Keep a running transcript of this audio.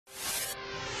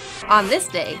On this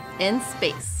day in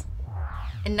space.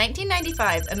 In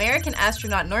 1995, American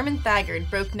astronaut Norman Thagard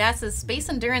broke NASA's space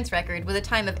endurance record with a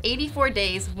time of 84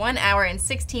 days, 1 hour, and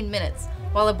 16 minutes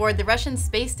while aboard the Russian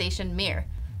space station Mir.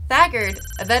 Thagard,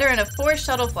 a veteran of 4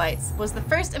 shuttle flights, was the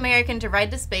first American to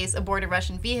ride to space aboard a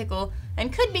Russian vehicle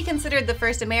and could be considered the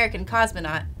first American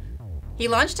cosmonaut. He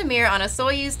launched to Mir on a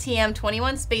Soyuz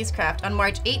TM-21 spacecraft on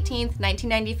March 18,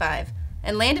 1995,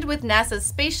 and landed with NASA's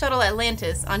space shuttle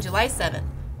Atlantis on July 7,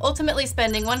 ultimately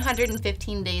spending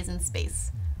 115 days in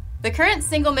space. The current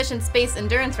single-mission space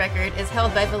endurance record is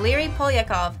held by Valery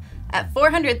Polyakov at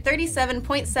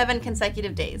 437.7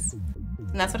 consecutive days.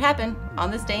 And that's what happened on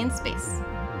this day in space.